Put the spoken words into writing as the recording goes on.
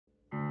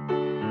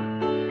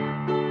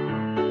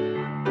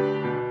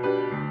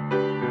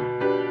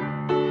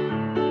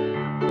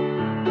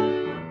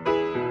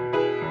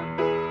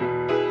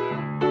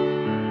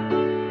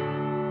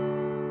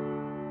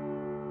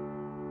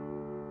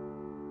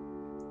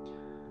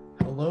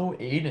Hello,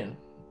 Aidan.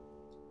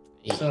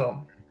 Hey,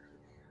 So,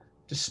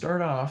 to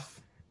start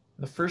off,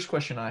 the first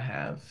question I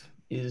have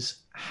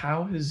is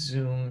how has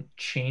Zoom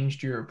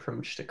changed your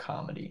approach to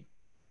comedy?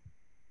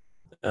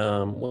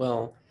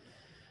 well,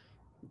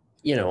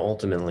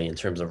 ultimately, in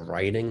terms of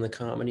writing the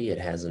comedy, it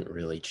hasn't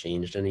really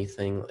changed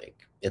anything.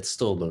 Like, it's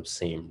still the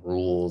same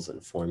rules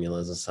and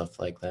formulas and stuff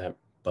like that.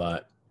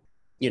 But,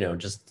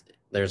 just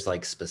there's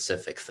like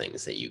specific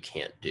things that you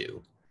can't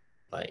do.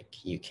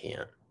 Like, you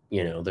can't,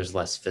 there's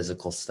less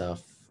physical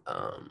stuff.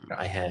 Okay.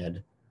 I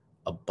had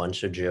a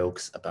bunch of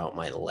jokes about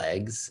my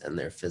legs and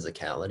their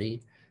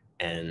physicality.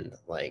 And,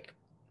 like,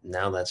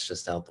 now that's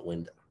just out the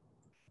window.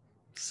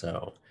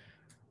 So,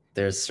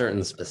 there's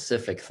certain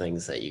specific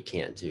things that you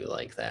can't do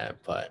like that,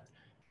 but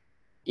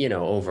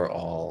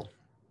overall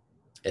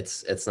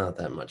it's not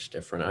that much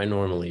different. I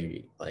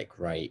normally like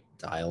write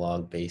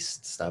dialogue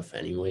based stuff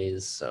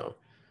anyways, so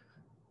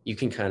you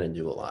can kind of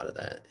do a lot of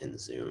that in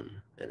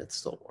Zoom and it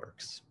still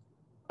works.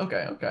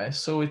 Okay.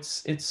 So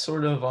it's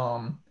sort of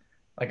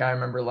like I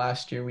remember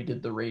last year we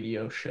did the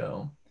radio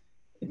show.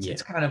 It's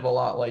Yeah, kind of a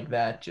lot like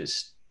that,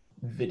 just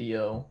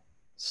video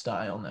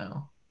style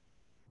now.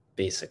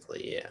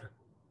 basically, yeah.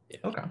 Yeah,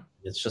 Okay.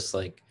 it's just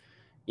like,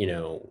 you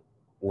know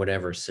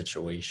whatever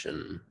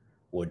situation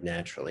would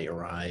naturally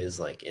arise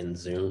like in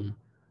Zoom.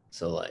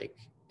 So like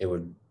it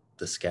would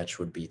the sketch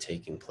would be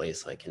taking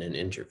place like in an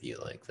interview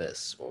like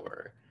this,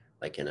 or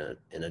like in a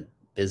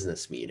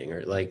business meeting,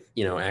 or like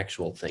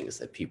actual things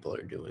that people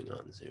are doing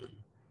on Zoom.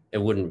 It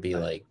wouldn't be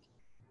like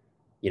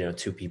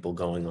two people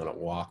going on a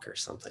walk or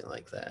something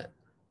like that.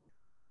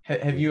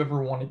 Have you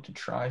ever wanted to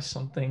try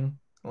something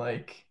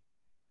like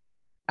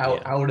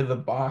out Yeah. out of the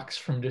box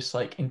from just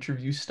like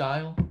interview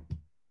style?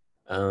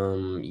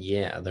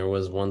 Yeah, there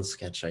was one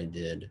sketch I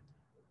did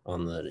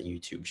on the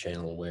YouTube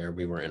channel where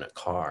we were in a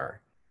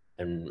car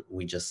and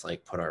we just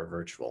like put our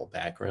virtual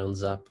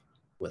backgrounds up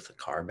with a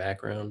car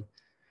background.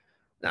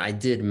 Now, I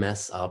did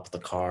mess up the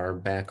car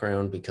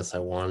background because I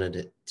wanted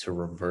it to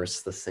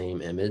reverse the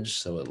same image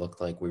so it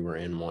looked like we were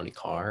in one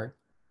car,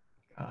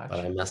 but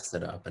I Gotcha. messed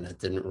it up and it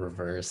didn't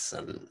reverse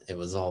and it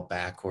was all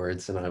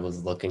backwards and I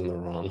was looking the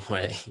wrong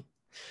way.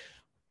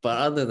 But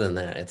other than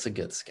that, it's a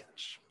good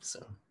sketch.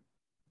 So,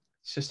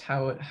 It's just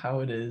how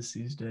it is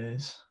these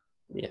days.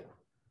 yeah.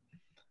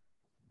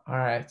 All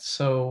right.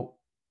 So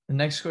the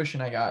next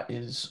question I got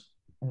is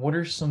what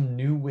are some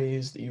new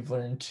ways that you've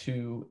learned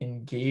to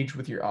engage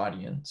with your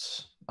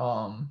audience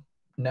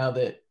now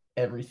that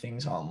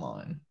everything's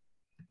online?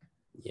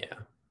 Yeah.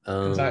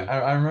 Because I, Um I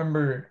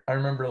I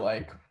remember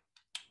like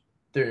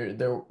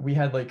there we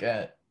had like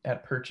at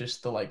Purchase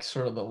the like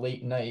sort of the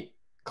late night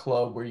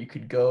club where you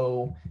could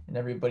go and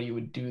everybody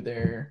would do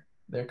their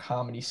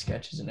comedy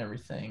sketches and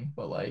everything.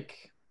 But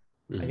like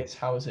I mhm. guess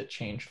how has it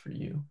changed for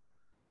you?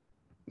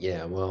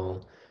 Yeah,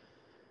 well,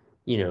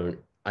 you know,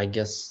 I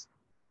guess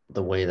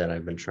the way that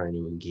I've been trying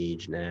to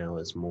engage now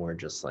is more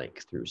just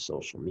like through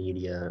social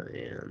media,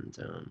 and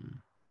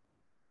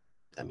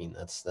I mean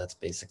that's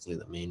basically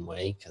the main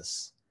way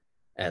because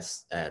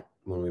at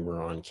when we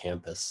were on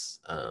campus,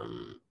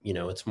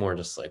 it's more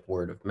just like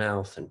word of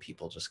mouth, and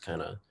people just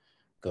kind of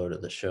go to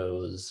the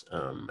shows,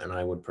 and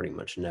I would pretty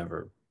much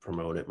never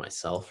promote it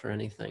myself or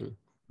anything,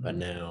 but Mhm.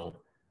 now,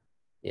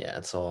 yeah,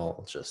 it's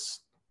all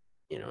just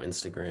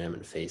Instagram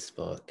and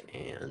Facebook,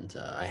 and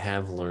I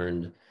have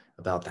learned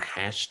about the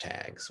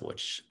hashtags,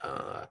 which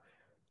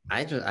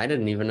I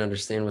didn't even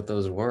understand what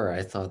those were.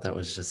 I thought that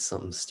was just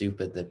something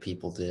stupid that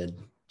people did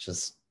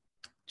just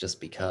just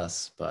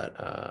because. But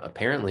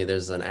apparently,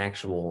 there's an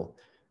actual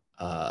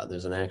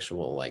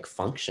like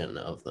function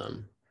of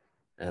them,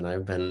 and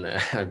I've been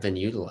I've been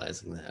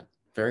utilizing that.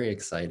 Very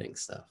exciting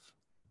stuff.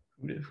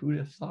 Who'd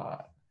have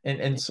thought?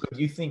 And so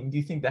do you think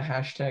the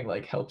hashtag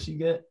like helps you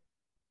get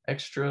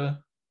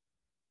extra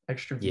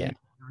Yeah, views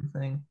and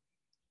everything?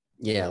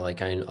 yeah.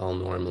 Like I'll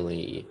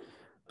normally,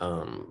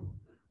 um,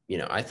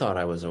 I thought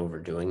I was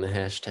overdoing the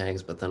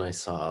hashtags, but then I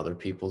saw other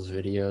people's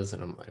videos,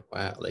 and I'm like,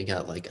 wow, they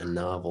got like a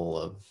novel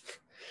of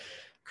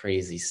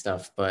crazy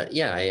stuff. But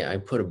yeah, I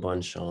put a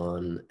bunch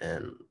on,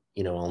 and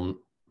I'll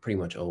pretty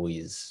much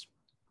always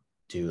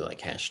do like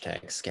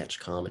hashtag sketch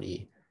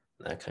comedy,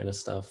 that kind of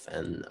stuff.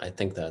 And I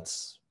think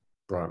that's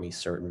brought me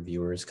certain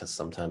viewers because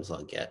sometimes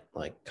I'll get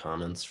like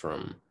comments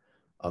from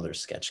other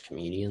sketch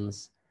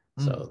comedians.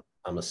 Mm, So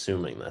I'm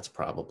assuming that's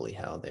probably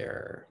how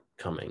they're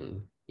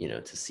coming,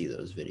 to see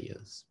those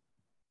videos.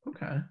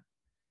 okay.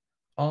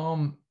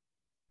 Um,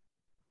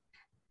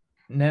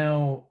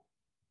 Now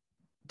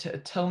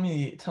tell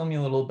me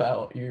a little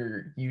about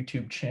your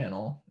YouTube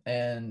channel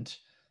and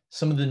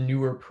some of the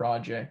newer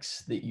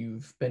projects that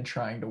you've been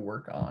trying to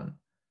work on.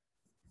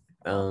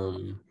 Um,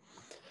 Um,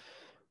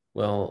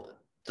 well,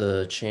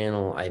 the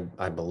channel,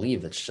 I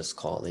believe it's just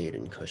called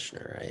Aidan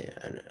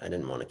Kushner. I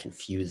didn't want to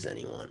confuse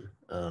anyone.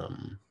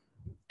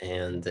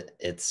 And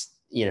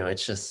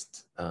it's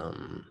just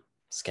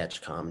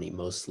sketch comedy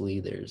mostly.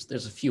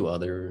 There's a few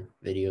other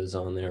videos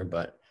on there,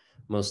 but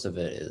most of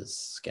it is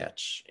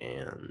sketch,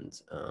 and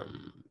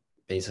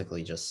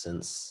basically just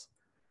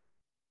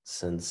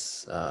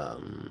since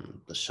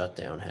the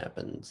shutdown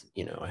happened,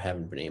 I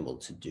haven't been able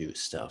to do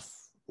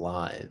stuff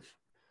live.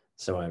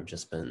 So I've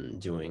just been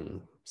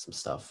doing some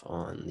stuff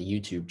on the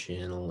YouTube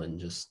channel and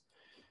just,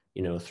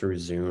 through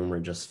Zoom or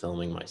just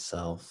filming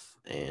myself.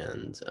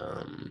 And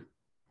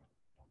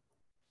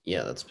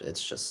yeah,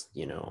 it's just,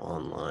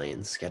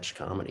 online sketch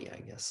comedy, I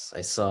guess.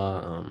 I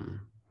saw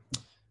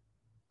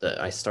that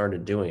I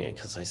started doing it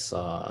because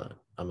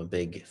I'm a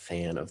big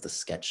fan of the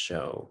sketch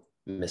show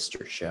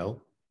Mr. Show,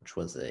 which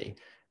was a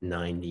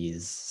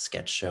 90s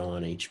sketch show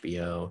on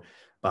HBO.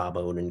 Bob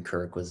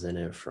Odenkirk was in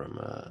it from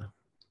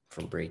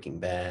Breaking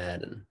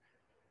Bad, and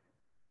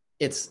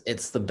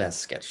it's the best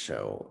sketch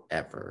show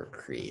ever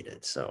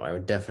created. So I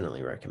would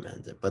definitely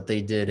recommend it. But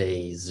they did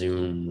a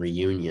Zoom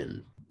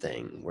reunion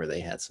thing where they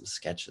had some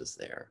sketches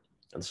there.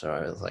 And so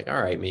I was like,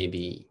 all right,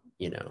 maybe,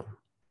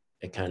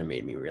 it kind of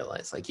made me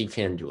realize like you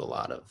can do a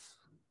lot of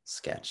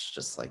sketch,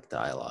 just like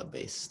dialogue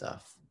based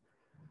stuff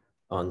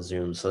on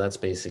Zoom. So that's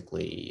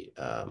basically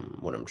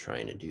what I'm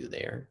trying to do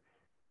there.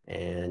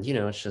 And,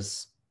 it's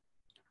just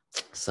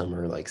some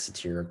are like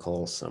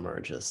satirical, some are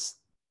just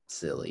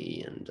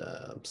silly, and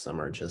some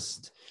are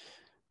just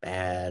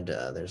bad.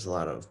 There's a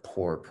lot of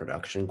poor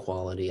production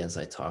quality, as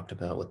I talked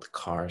about with the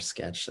car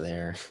sketch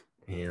there.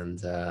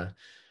 And,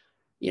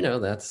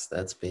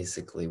 that's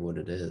basically what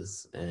it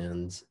is.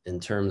 And in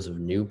terms of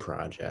new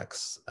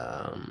projects,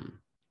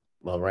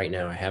 well, right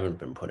now I haven't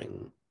been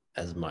putting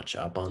as much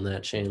up on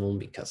that channel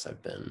because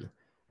I've been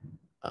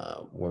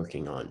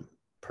working on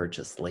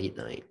Purchase Late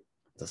Night,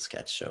 the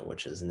sketch show,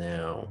 which is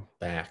now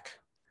back,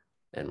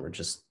 and we're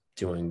just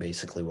doing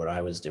basically what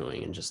I was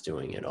doing and just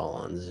doing it all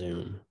on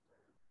Zoom.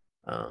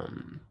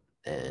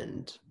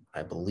 And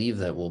I believe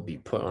that will be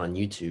put on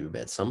YouTube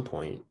at some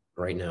point.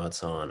 Right now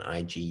it's on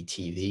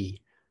IGTV,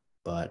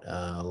 but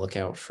look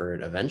out for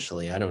it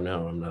eventually. I don't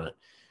know. I'm not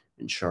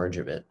in charge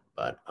of it,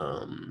 but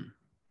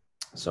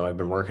so I've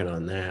been working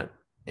on that.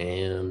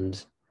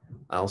 And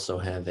I also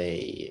have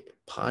a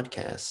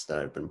podcast that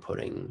I've been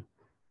putting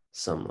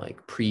some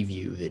like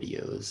preview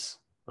videos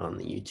on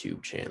the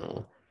YouTube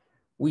channel.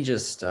 We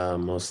just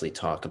mostly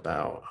talk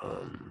about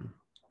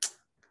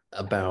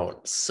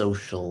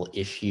social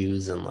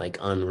issues and like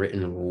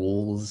unwritten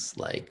rules,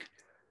 like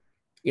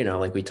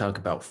like we talk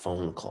about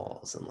phone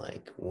calls and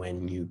like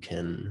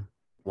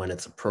when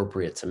it's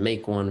appropriate to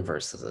make one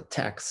versus a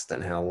text,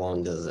 and how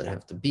long does it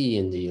have to be,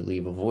 and do you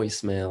leave a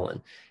voicemail,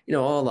 and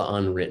all the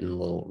unwritten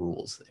little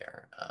rules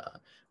there.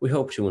 We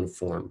hope to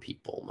inform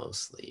people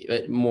mostly,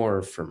 but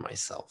more for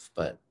myself,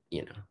 but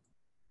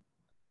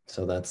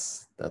so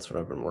that's what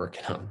I've been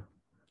working on.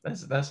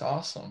 That's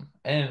awesome.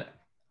 And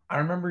I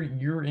remember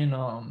you were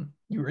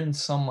in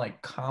some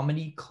like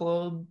comedy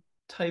club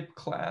type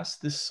class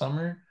this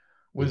summer.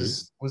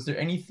 Mm-hmm. Was there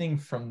anything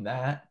from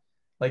that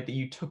like that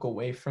you took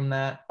away from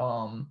that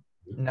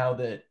now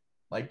that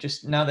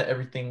just now that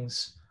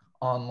everything's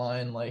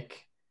online,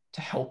 like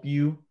to help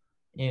you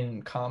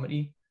in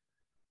comedy?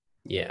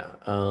 Yeah.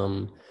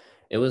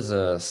 It was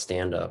a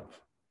stand-up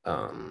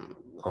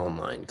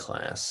online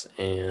class,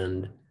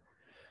 and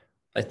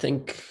I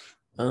think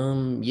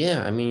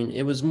yeah, I mean,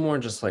 it was more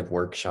just like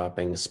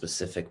workshopping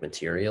specific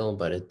material,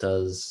 but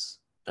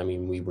I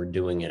mean, we were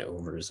doing it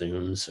over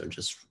Zoom, so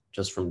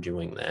just from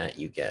doing that,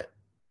 you get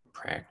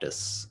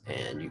practice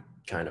and you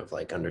kind of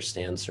like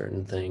understand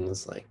certain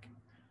things,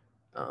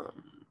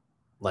 um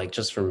like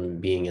just from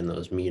being in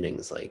those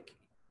meetings, like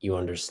you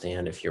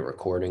understand if you're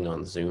recording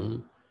on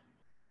Zoom,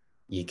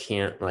 you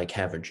can't like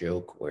have a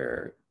joke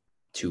where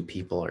two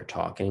people are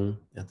talking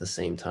at the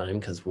same time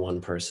because one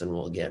person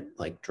will get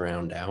like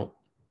drowned out.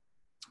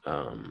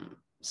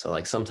 So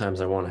like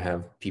sometimes I want to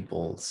have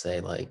people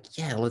say like,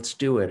 yeah, let's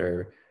do it,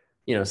 or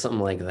something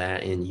like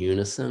that in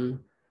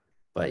unison,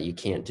 but you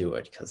can't do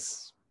it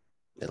because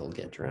it'll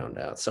get drowned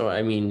out. So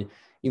I mean,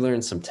 you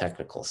learn some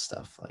technical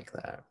stuff like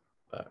that.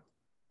 But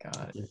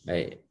Got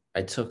it.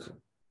 I took,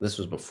 this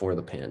was before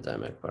the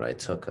pandemic, but I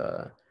took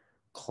a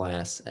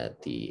class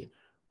at the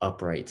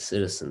Upright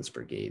Citizens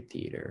Brigade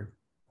Theater,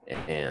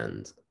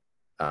 and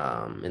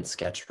in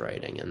sketch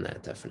writing, and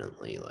that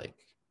definitely like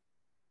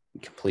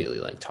completely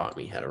like taught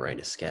me how to write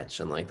a sketch,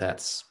 and like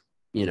that's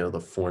the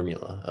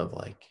formula of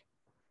like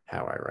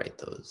how I write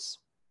those.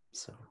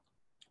 So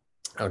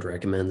I would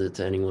recommend it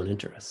to anyone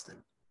interested.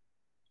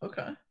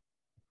 Okay.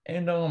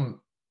 And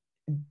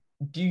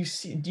do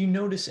you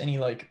notice any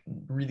like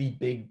really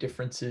big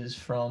differences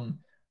from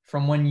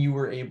when you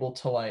were able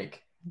to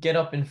like get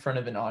up in front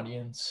of an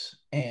audience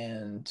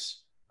and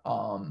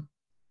um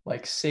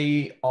like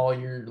say all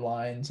your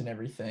lines and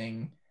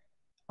everything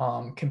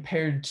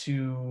compared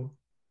to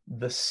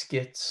the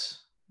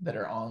skits that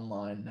are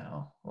online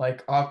now?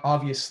 Like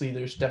obviously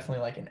there's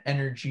definitely like an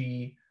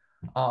energy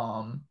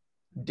um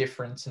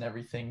difference and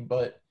everything,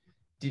 but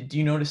do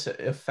you notice it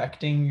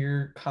affecting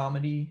your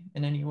comedy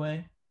in any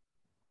way?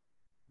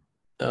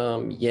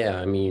 Yeah,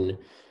 I mean,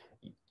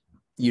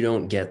 you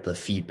don't get the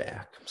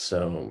feedback.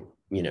 So,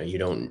 you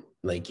don't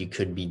like, you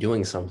could be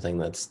doing something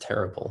that's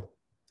terrible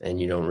and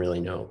you don't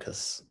really know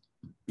because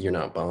you're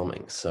not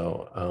bombing.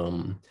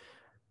 So,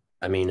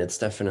 I mean, it's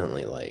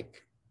definitely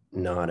like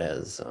not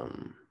as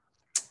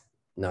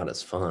not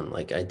as fun.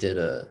 Like I did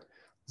a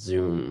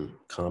Zoom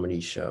comedy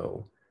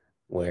show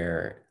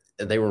where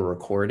they were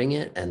recording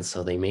it, and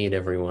so they made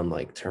everyone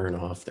like turn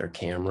off their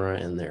camera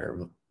and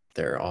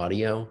their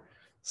audio.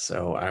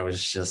 So I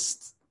was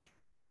just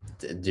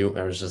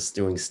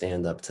doing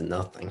stand up to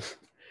nothing.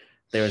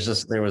 There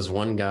was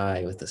one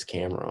guy with his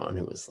camera on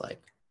who was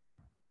like,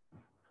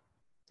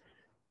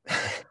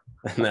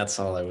 and that's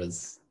all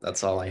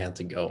I had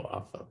to go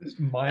off of. Just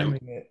And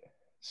miming it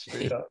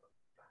straight up.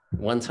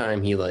 one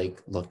time he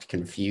like looked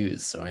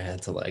confused, so I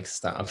had to like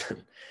stop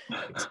and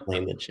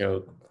explain the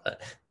joke.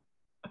 But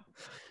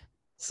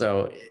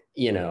so,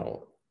 you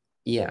know,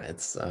 yeah,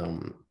 it's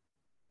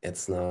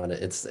not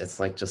it's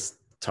like just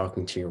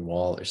talking to your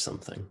wall or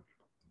something.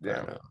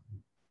 Yeah. But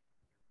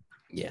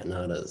yeah,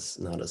 not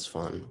as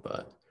fun.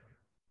 But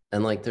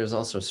and like there's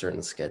also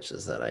certain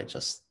sketches that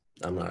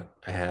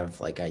I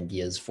have like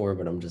ideas for,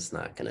 but I'm just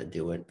not gonna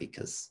do it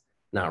because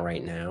not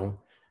right now,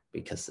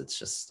 because it's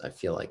just I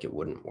feel like it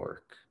wouldn't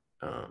work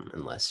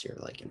unless you're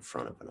like in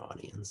front of an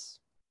audience.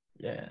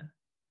 Yeah.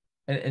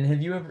 And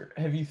have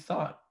you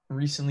thought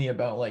recently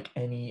about like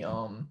any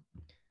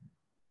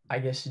I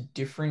guess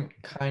different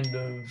kind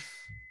of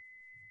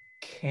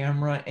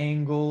camera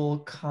angle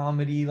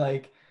comedy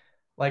like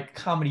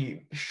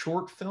comedy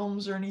short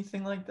films or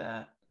anything like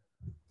that?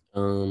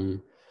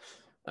 Um,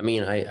 I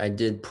mean, I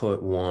did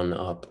put one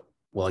up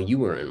while you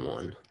were in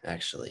one,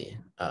 actually.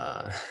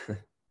 That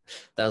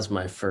was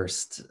my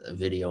first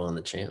video on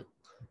the channel.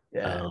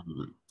 Yeah.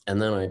 And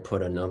then I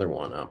put another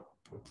one up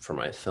for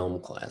my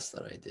film class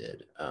that I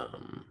did.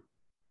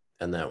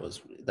 And that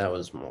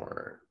was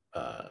more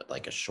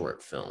like a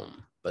short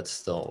film, but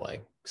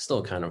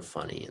still kind of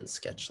funny and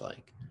sketch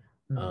like.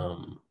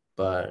 Mhm.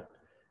 But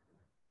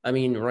I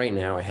mean, right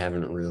now I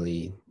haven't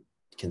really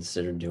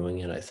considered doing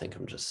it. I think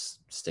I'm just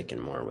sticking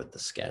more with the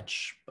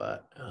sketch,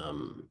 but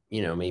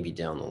you know, maybe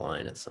down the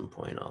line at some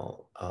point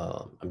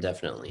I'm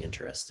definitely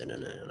interested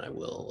in it, and I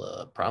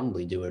will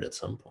probably do it at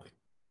some point.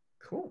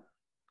 Cool.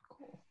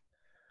 Cool.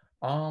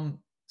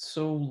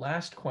 So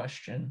last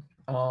question.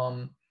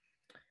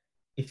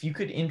 If you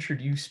could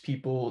introduce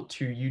people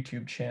to your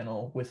YouTube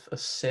channel with a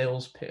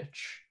sales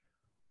pitch,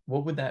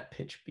 what would that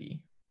pitch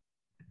be?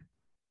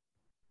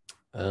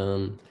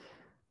 Um,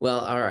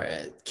 well, all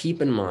right.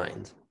 Keep in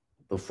mind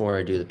before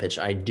I do the pitch,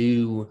 I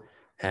do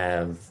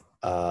have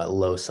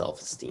low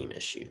self-esteem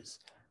issues.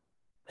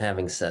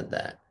 Having said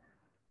that,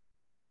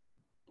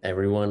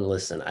 everyone,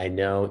 listen, I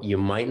know you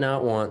might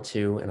not want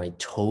to, and I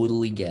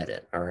totally get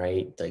it. All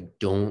right. Like,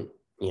 don't,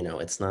 you know,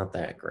 it's not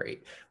that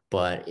great.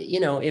 But, you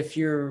know, if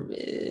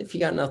you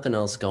got nothing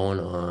else going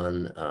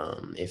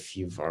on, if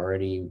you've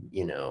already,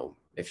 you know,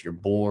 if you're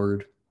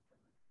bored,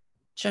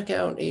 check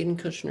out Aidan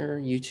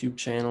Kushner YouTube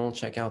channel.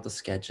 Check out the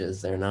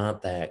sketches. They're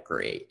not that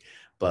great.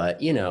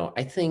 But, you know,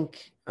 I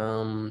think,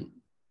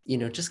 you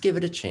know, just give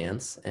it a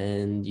chance,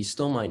 and you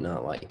still might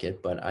not like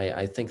it. But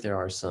I think there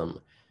are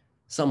some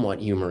somewhat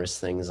humorous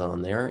things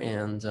on there,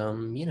 and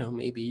you know,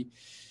 maybe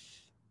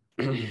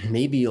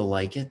maybe you'll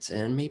like it,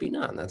 and maybe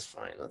not. And that's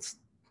fine.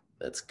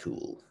 That's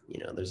cool. You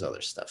know, there's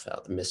other stuff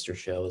out. The Mister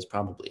Show is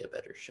probably a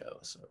better show,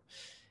 so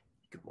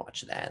you could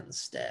watch that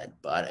instead.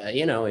 But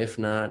you know, if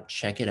not,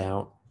 check it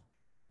out.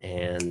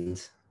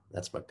 And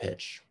that's my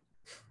pitch.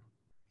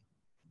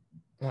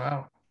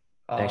 Wow.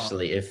 Uh,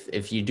 Actually,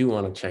 if you do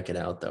want to check it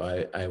out,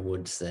 though, I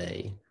would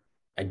say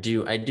I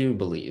do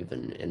believe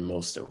in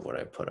most of what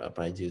I put up.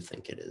 I do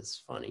think it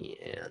is funny,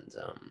 and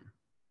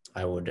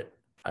I would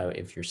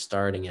if you're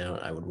starting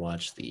out, I would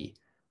watch the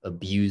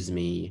Abuse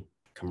Me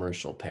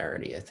commercial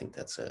parody. I think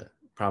that's a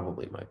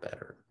probably my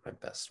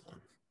best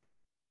one.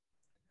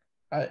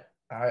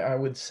 I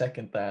would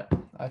second that.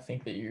 I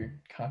think that your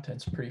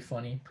content's pretty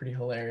funny, pretty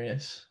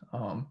hilarious.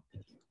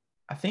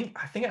 I think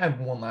I have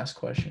one last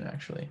question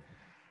actually.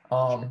 Sure.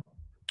 Um,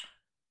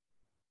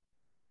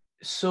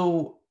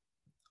 so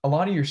a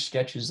lot of your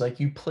sketches, like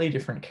you play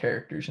different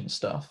characters and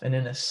stuff, and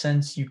in a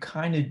sense, you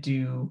kind of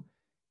do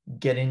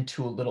get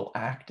into a little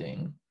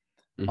acting.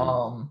 Mm-hmm.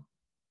 Um,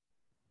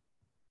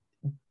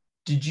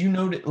 did you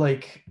notice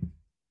like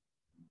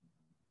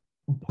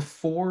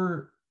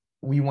before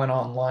we went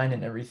online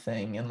and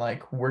everything and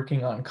like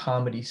working on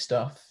comedy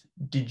stuff,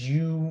 did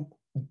you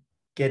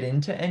get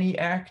into any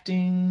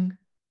acting,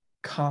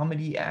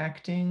 comedy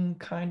acting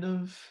kind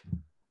of?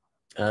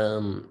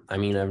 I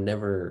mean,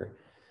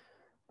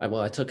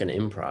 well, I took an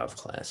improv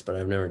class, but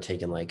I've never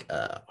taken like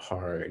a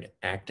hard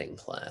acting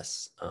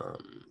class.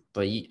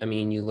 But I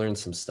mean, you learn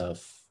some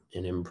stuff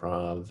in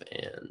improv,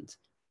 and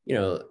you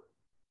know,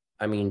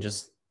 I mean,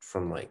 just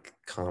from like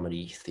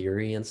comedy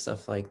theory and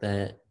stuff like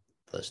that.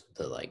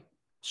 The like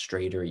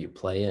straighter you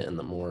play it, and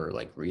the more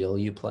like real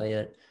you play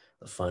it,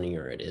 the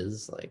funnier it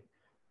is. Like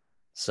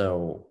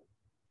so,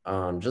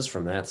 just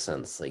from that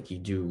sense, like you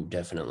do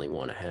definitely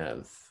want to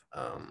have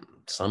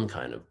some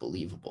kind of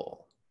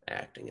believable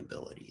acting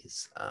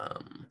abilities.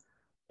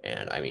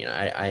 And I mean,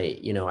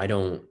 you know, I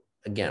don't,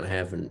 again, I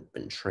haven't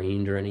been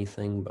trained or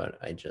anything, but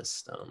I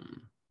just,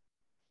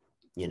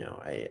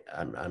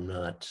 I'm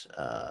not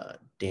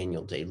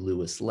Daniel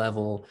Day-Lewis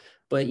level,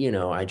 but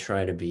I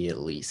try to be at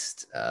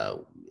least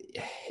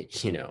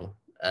you know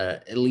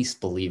at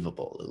least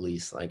believable, at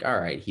least like, all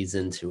right, he's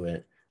into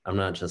it. I'm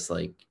not just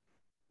like,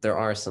 there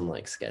are some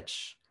like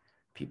sketch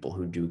people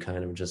who do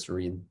kind of just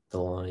read the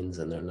lines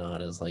and they're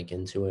not as like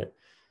into it,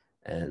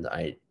 and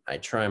I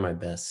try my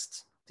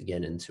best to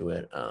get into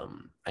it.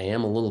 I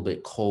am a little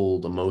bit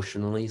cold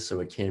emotionally, so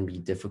it can be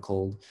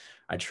difficult.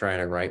 I try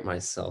to write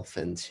myself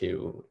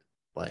into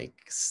like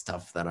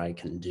stuff that I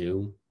can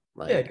do.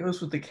 Yeah, it Like,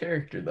 goes with the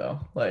character though.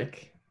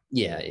 Like,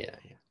 yeah, yeah,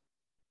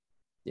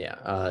 yeah,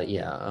 yeah,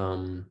 yeah.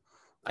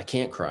 I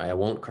can't cry. I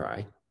won't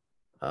cry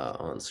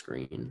on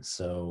screen.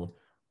 So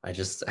I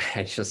just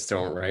I just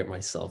don't write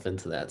myself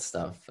into that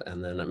stuff,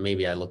 and then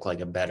maybe I look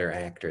like a better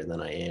actor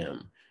than I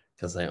am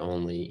because I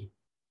only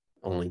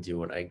do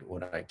what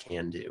I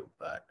can do.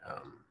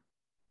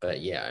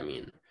 But yeah, I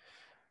mean,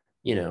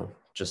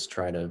 just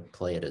try to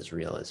play it as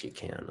real as you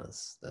can.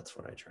 That's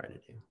what I try to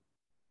do.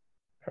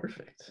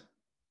 perfect.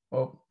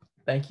 Well,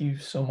 thank you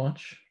so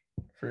much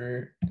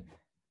for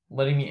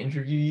letting me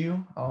interview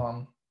you.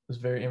 It was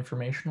very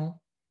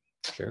informational.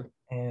 Sure.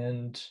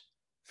 And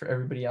for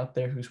everybody out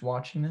there who's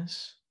watching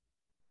this,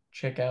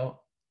 check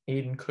out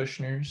Aidan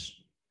Kushner's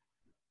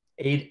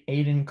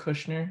Aidan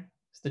Kushner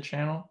is the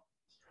channel.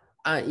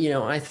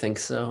 I think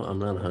so. I'm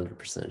not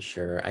 100%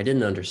 sure. I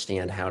didn't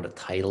understand how to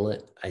title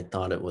it. I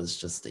thought it was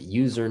just a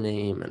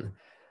username, and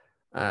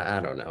I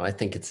don't know. I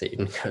think it's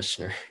Aidan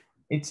Kushner.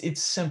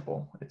 It's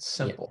simple. It's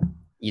Yeah. simple.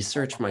 You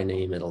search my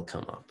name, it'll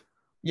come up.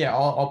 Yeah,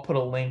 I'll put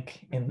a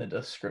link in the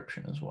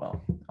description as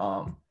well.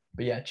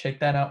 But yeah, check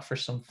that out for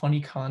some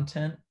funny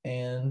content.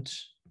 And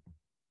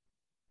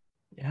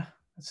yeah,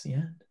 that's the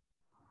end.